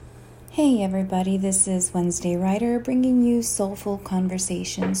Hey everybody, this is Wednesday Writer bringing you soulful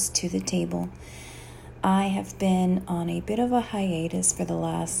conversations to the table. I have been on a bit of a hiatus for the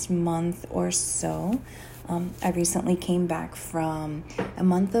last month or so. I recently came back from a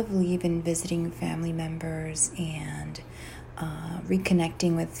month of leave and visiting family members and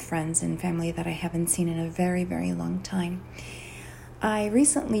reconnecting with friends and family that I haven't seen in a very, very long time. I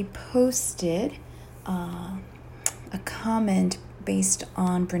recently posted a comment based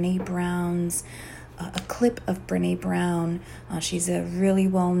on Brene Brown's, a clip of Brene Brown. She's a really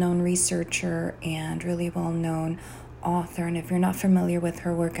well-known researcher and really well-known author. And if you're not familiar with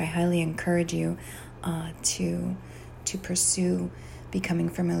her work, I highly encourage you to pursue becoming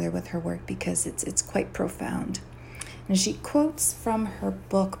familiar with her work because it's quite profound. And she quotes from her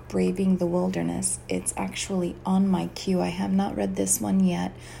book, Braving the Wilderness. It's actually on my queue. I have not read this one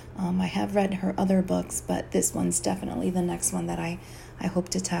yet. I have read her other books, but this one's definitely the next one that I hope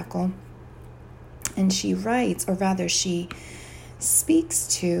to tackle. And she writes, or rather she speaks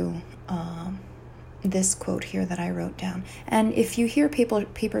to this quote here that I wrote down. And if you hear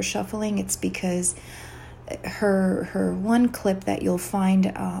paper shuffling, it's because her one clip that you'll find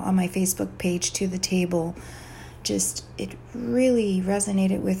on my Facebook page, To the Table, it really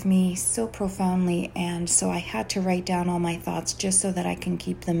resonated with me so profoundly, and so I had to write down all my thoughts just so that I can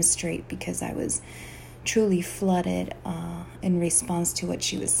keep them straight because I was truly flooded in response to what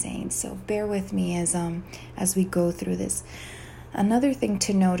she was saying. So bear with me as we go through this. Another thing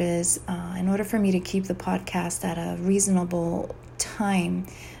to note is, in order for me to keep the podcast at a reasonable time,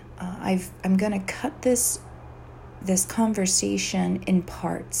 I'm going to cut this conversation in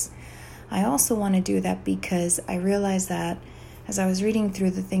parts. I also want to do that because I realized that as I was reading through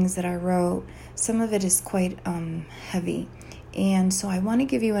the things that I wrote, some of it is quite heavy. And so I want to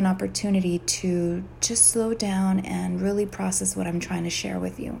give you an opportunity to just slow down and really process what I'm trying to share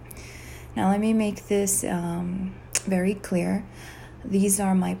with you. Now, let me make this very clear. These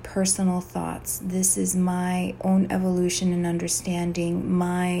are my personal thoughts. This is my own evolution and understanding,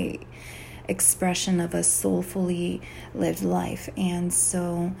 my expression of a soulfully lived life. And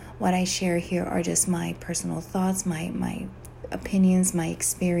so what I share here are just my personal thoughts, my opinions, my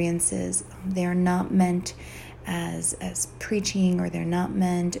experiences. They're not meant as preaching, or they're not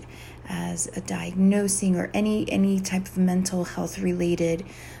meant as a diagnosing or any type of mental health related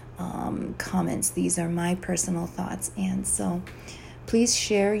comments. These are my personal thoughts. And so please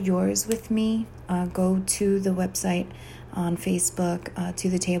share yours with me. Go to the website on Facebook, To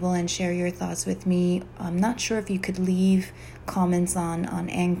the Table, and share your thoughts with me. I'm not sure if you could leave comments on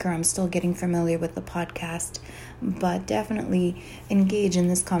Anchor. I'm still getting familiar with the podcast, but definitely engage in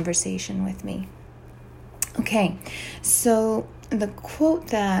this conversation with me. Okay, so the quote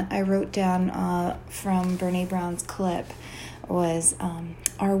that I wrote down from Brene Brown's clip was,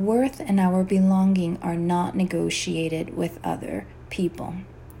 our worth and our belonging are not negotiated with other people.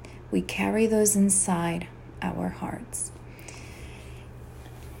 We carry those inside our hearts.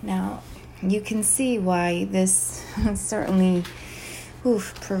 Now, you can see why this certainly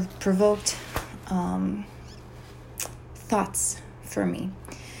provoked thoughts for me.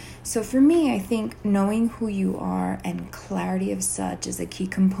 So for me, I think knowing who you are and clarity of such is a key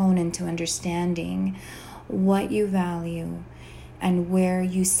component to understanding what you value and where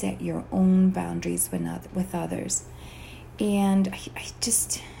you set your own boundaries with others. And I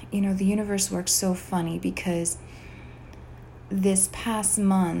just, the universe works so funny because this past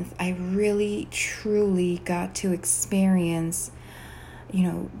month, I really, truly got to experience,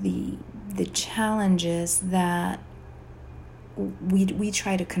 the challenges that we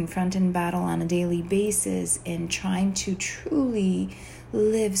try to confront and battle on a daily basis in trying to truly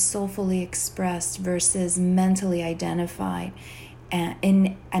live soulfully expressed versus mentally identified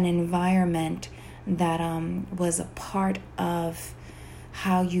in an environment that was a part of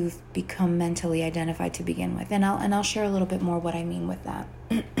how you've become mentally identified to begin with. And I'll share a little bit more what I mean with that.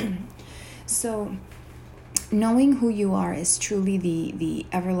 So knowing who you are is truly the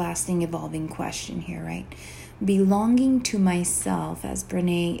everlasting evolving question here, right? Belonging to myself, as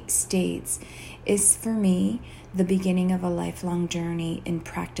Brene states, is for me the beginning of a lifelong journey in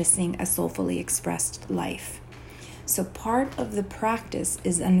practicing a soulfully expressed life. So part of the practice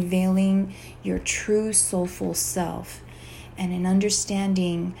is unveiling your true soulful self and in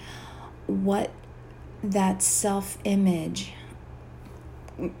understanding what that self-image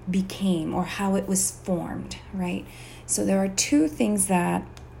became or how it was formed, right? So there are two things that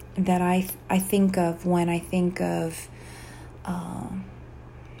I think of when I think of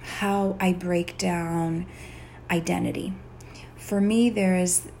how I break down identity. For me, there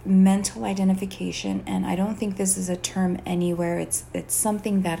is mental identification, and I don't think this is a term anywhere. It's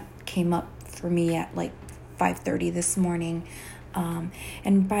something that came up for me at like 5:30 this morning.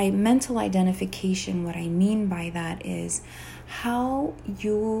 And by mental identification, what I mean by that is how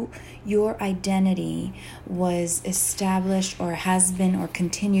your identity was established or has been or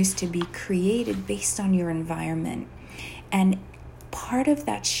continues to be created based on your environment. And part of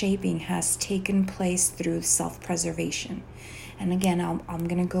that shaping has taken place through self-preservation. And again, I'm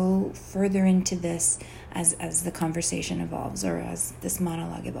going to go further into this as the conversation evolves, or as this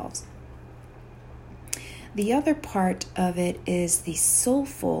monologue evolves. The other part of it is the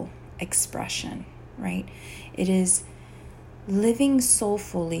soulful expression, right? It is living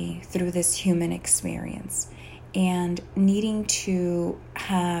soulfully through this human experience and needing to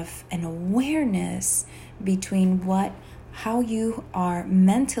have an awareness between how you are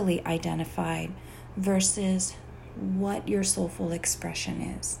mentally identified versus what your soulful expression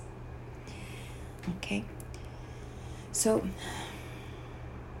is. Okay? So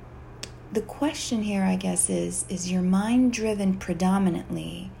the question here, I guess, is your mind driven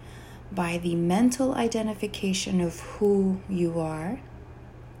predominantly by the mental identification of who you are?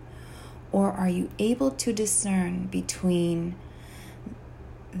 Or are you able to discern between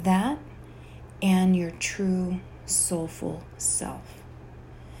that and your true soulful self?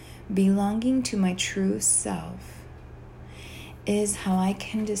 Belonging to my true self is how I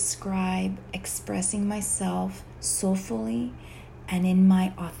can describe expressing myself soulfully and in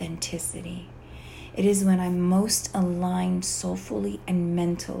my authenticity. It is when I'm most aligned soulfully and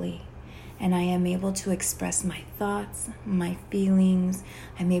mentally, and I am able to express my thoughts, my feelings.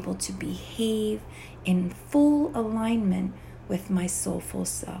 I'm able to behave in full alignment with my soulful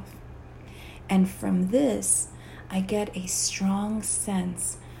self. And from this, I get a strong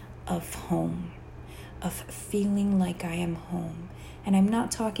sense of home, of feeling like I am home. And I'm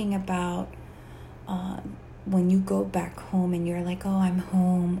not talking about when you go back home and you're like, oh, I'm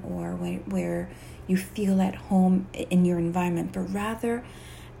home, or where you feel at home in your environment, but rather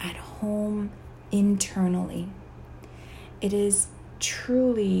at home internally. It is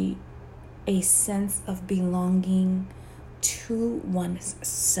truly a sense of belonging to one's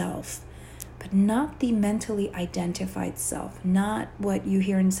self, but not the mentally identified self, not what you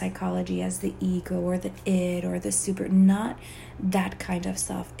hear in psychology as the ego or the id or the super, not that kind of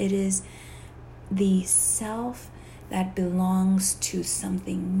self. It is the self that belongs to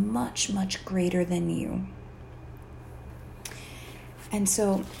something much, much greater than you. And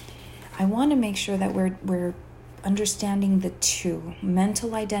so I want to make sure that we're understanding the two,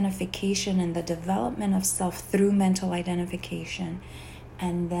 mental identification and the development of self through mental identification,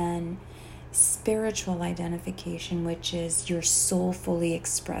 and then spiritual identification, which is your soulfully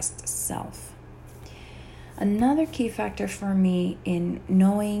expressed self. Another key factor for me in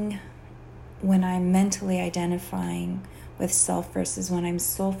knowing when I'm mentally identifying with self versus when I'm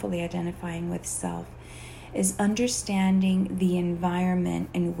soulfully identifying with self is understanding the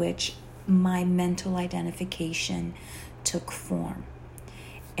environment in which my mental identification took form.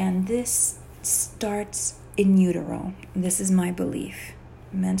 And this starts in utero. This is my belief.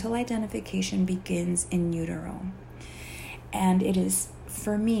 Mental identification begins in utero. And it is,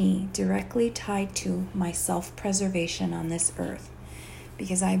 for me, directly tied to my self-preservation on this earth.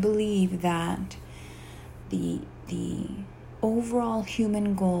 Because I believe that the overall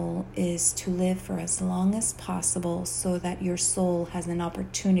human goal is to live for as long as possible so that your soul has an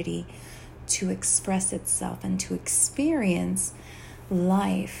opportunity to express itself and to experience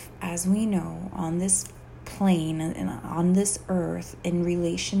life as we know on this plane and on this earth in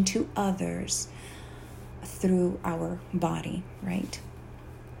relation to others through our body, right?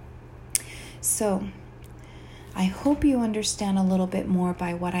 So I hope you understand a little bit more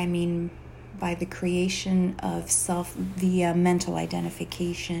by what I mean by the creation of self via mental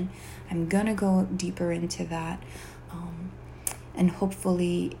identification. I'm going to go deeper into that. And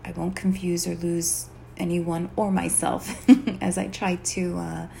hopefully I won't confuse or lose anyone or myself as I try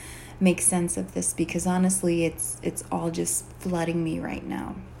to make sense of this, because honestly, it's all just flooding me right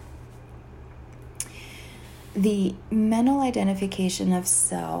now. The mental identification of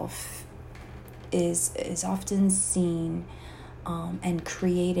self is often seen and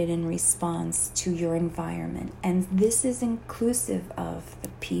created in response to your environment. And this is inclusive of the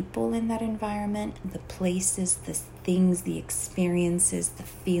people in that environment, the places, the things, the experiences, the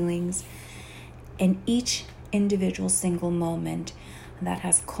feelings, and each individual single moment that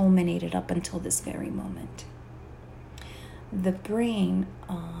has culminated up until this very moment. The brain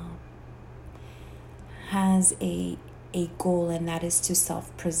has a goal, and that is to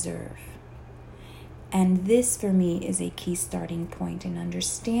self-preserve. And this, for me, is a key starting point in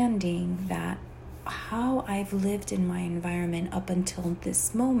understanding that how I've lived in my environment up until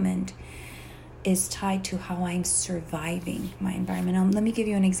this moment is tied to how I'm surviving my environment. Let me give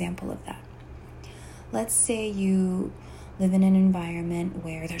you an example of that. Let's say you live in an environment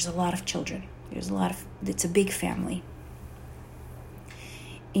where there's a lot of children. It's a big family.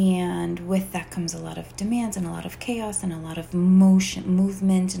 And with that comes a lot of demands and a lot of chaos and a lot of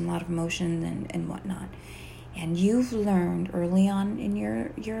movement and a lot of motion and whatnot. And you've learned early on in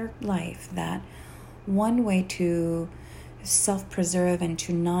your life that one way to self-preserve and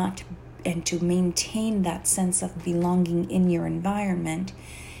to maintain that sense of belonging in your environment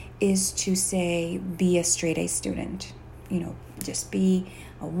is to say, be a straight A student. Just be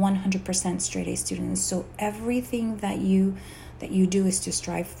a 100% straight A student. So everything that you do is to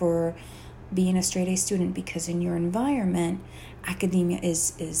strive for being a straight A student, because in your environment, academia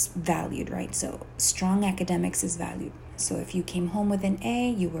is valued, right? So strong academics is valued. So if you came home with an A,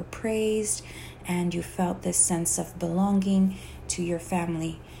 you were praised and you felt this sense of belonging to your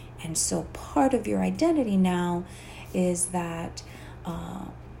family. And so part of your identity now is that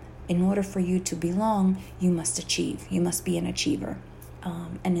in order for you to belong, you must achieve. You must be an achiever.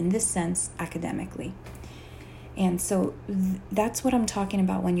 And in this sense, academically. And so that's what I'm talking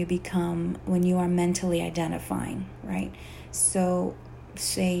about when you are mentally identifying, right? So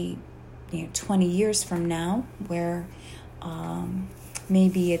say, 20 years from now, where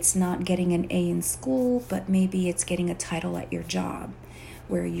maybe it's not getting an A in school, but maybe it's getting a title at your job,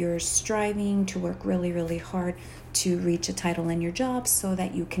 where you're striving to work really, really hard to reach a title in your job so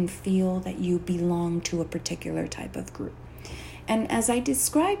that you can feel that you belong to a particular type of group. And as I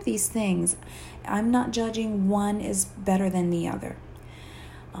describe these things, I'm not judging one is better than the other.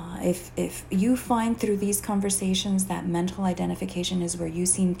 If you find through these conversations that mental identification is where you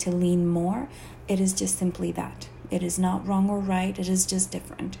seem to lean more, it is just simply that. It is not wrong or right. It is just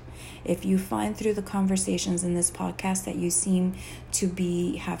different. If you find through the conversations in this podcast that you seem to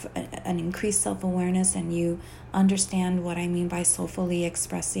have an increased self-awareness and you understand what I mean by soulfully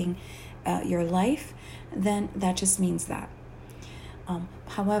expressing your life, then that just means that.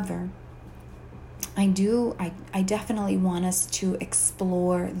 However, I definitely want us to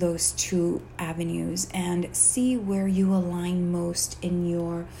explore those two avenues and see where you align most in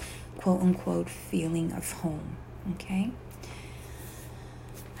your quote-unquote feeling of home, okay?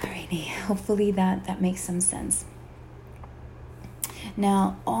 Alrighty, hopefully that makes some sense.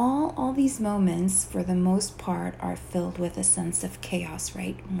 Now, all these moments, for the most part, are filled with a sense of chaos,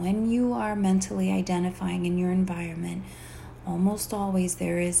 right? When you are mentally identifying in your environment, almost always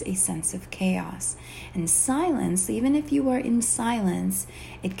there is a sense of chaos. And silence, even if you are in silence,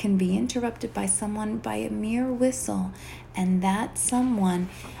 it can be interrupted by a mere whistle. And that someone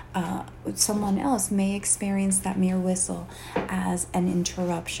else may experience that mere whistle as an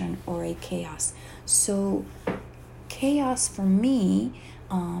interruption or a chaos. So chaos for me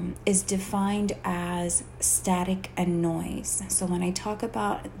is defined as static and noise. So when I talk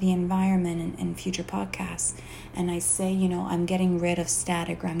about the environment in future podcasts, and I say, I'm getting rid of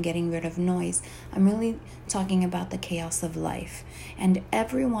static or I'm getting rid of noise, I'm really talking about the chaos of life. And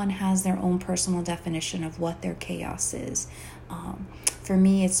everyone has their own personal definition of what their chaos is. For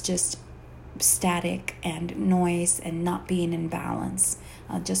me, it's just static and noise and not being in balance,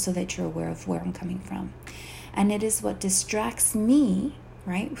 just so that you're aware of where I'm coming from. And it is what distracts me,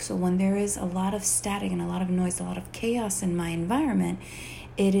 right? So when there is a lot of static and a lot of noise, a lot of chaos in my environment,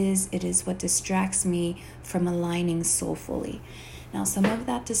 it is what distracts me from aligning soulfully. Now, some of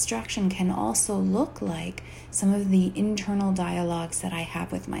that distraction can also look like some of the internal dialogues that I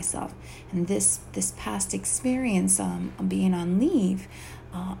have with myself. And this past experience, being on leave,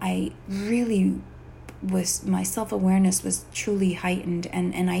 I really my self-awareness was truly heightened,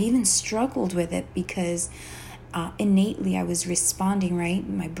 and I even struggled with it because innately I was responding, right?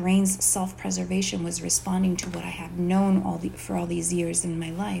 My brain's self-preservation was responding to what I have known for all these years in my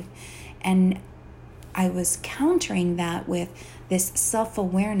life. And I was countering that with this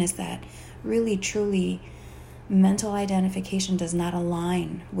self-awareness that really, truly, mental identification does not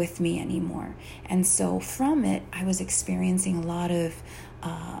align with me anymore. And so from it, I was experiencing a lot of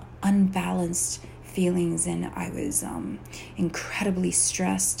unbalanced feelings, and I was incredibly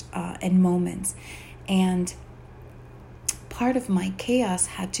stressed in moments. And part of my chaos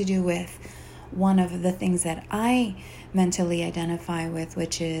had to do with one of the things that I mentally identify with,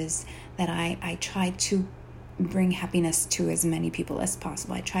 which is that I try to bring happiness to as many people as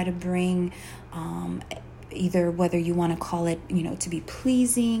possible. I try to bring either, whether you want to call it, to be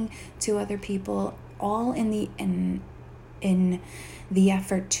pleasing to other people, all in the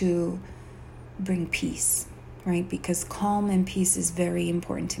effort to bring peace, right? Because calm and peace is very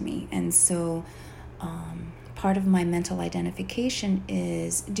important to me. And so part of my mental identification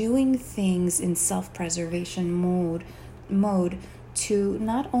is doing things in self-preservation mode to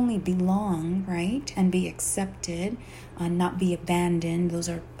not only belong, right, and be accepted, not be abandoned. Those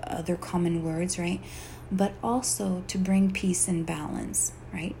are other common words, right? But also to bring peace and balance,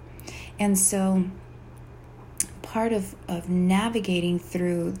 right? And so part of navigating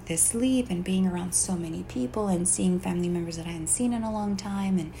through this leave and being around so many people and seeing family members that I hadn't seen in a long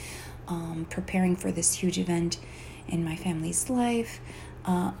time and preparing for this huge event in my family's life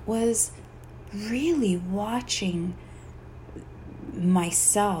was really watching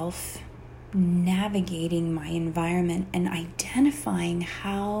myself navigating my environment and identifying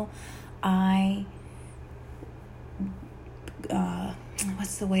how I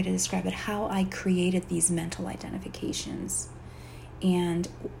what's the way to describe it? How I created these mental identifications and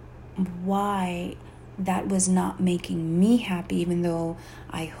why that was not making me happy, even though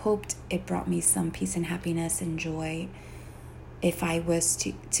I hoped it brought me some peace and happiness and joy if I was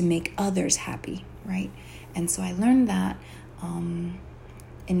to make others happy, right? And so I learned that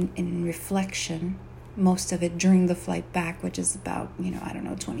in reflection, most of it during the flight back, which is about,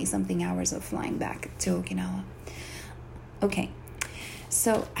 20 something hours of flying back to Okinawa. Okay.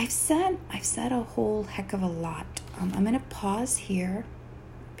 So I've said a whole heck of a lot. I'm going to pause here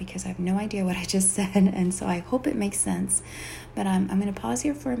because I have no idea what I just said, and so I hope it makes sense. But I'm going to pause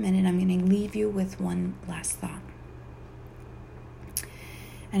here for a minute. I'm going to leave you with one last thought,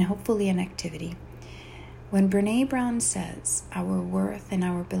 and hopefully an activity. When Brené Brown says our worth and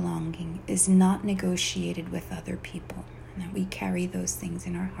our belonging is not negotiated with other people, and that we carry those things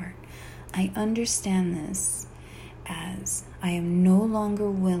in our heart, I understand this as I am no longer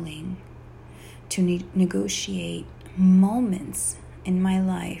willing to negotiate moments in my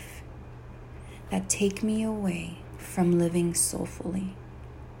life that take me away from living soulfully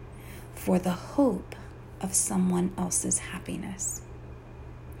for the hope of someone else's happiness.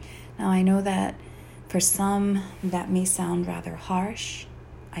 Now, I know that for some that may sound rather harsh.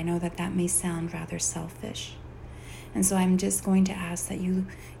 I know that may sound rather selfish. And so I'm just going to ask that you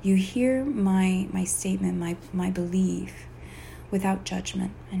hear my statement, my belief, without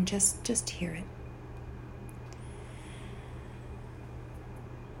judgment, and just hear it.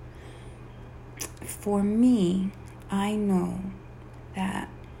 For me, I know that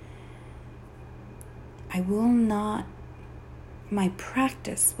my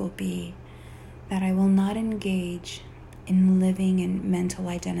practice will be that I will not engage in living in mental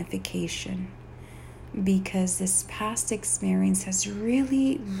identification, because this past experience has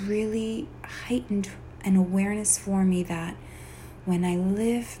really, really heightened an awareness for me that when I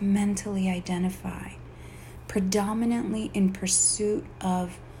live mentally identified, predominantly in pursuit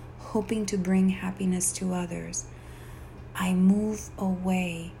of hoping to bring happiness to others, I move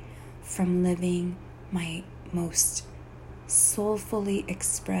away from living my most soulfully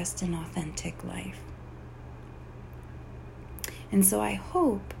expressed and authentic life. And so I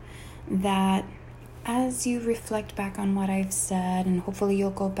hope that as you reflect back on what I've said, and hopefully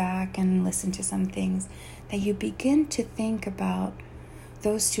you'll go back and listen to some things, that you begin to think about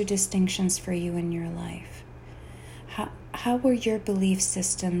those two distinctions for you in your life. How were your belief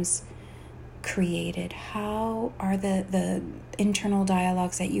systems created? How are the internal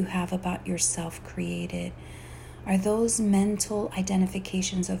dialogues that you have about yourself created? Are those mental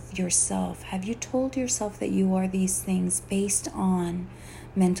identifications of yourself? Have you told yourself that you are these things based on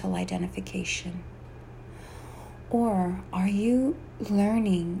mental identification? Or are you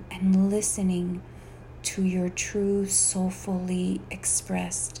learning and listening to your true soulfully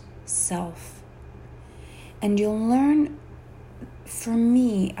expressed self? And you'll learn, for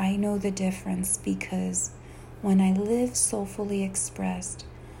me, I know the difference, because when I live soulfully expressed,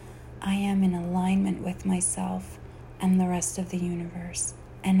 I am in alignment with myself and the rest of the universe.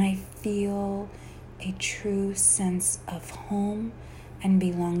 And I feel a true sense of home and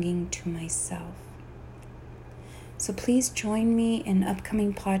belonging to myself. So please join me in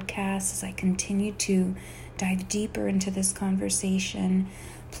upcoming podcasts as I continue to dive deeper into this conversation.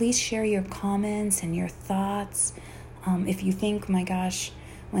 Please share your comments and your thoughts. If you think, my gosh,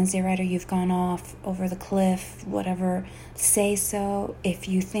 Wednesday Writer, you've gone off over the cliff, whatever, say so. If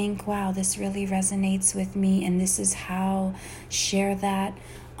you think, wow, this really resonates with me and this is how, share that.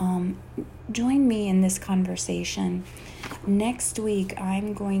 Join me in this conversation. Next week,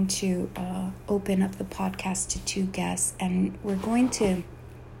 I'm going to open up the podcast to 2 guests, and we're going to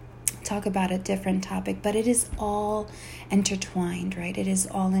talk about a different topic, but it is all intertwined, right? It is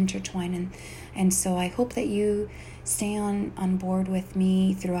all intertwined. And so I hope that you stay on board with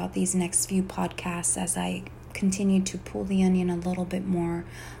me throughout these next few podcasts as I continue to pull the onion a little bit more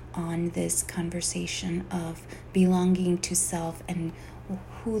on this conversation of belonging to self and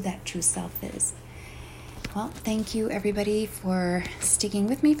who that true self is. Well, thank you everybody for sticking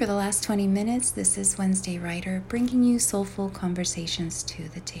with me for the last 20 minutes. This is Wednesday Writer, bringing you soulful conversations to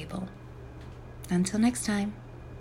the table. Until next time.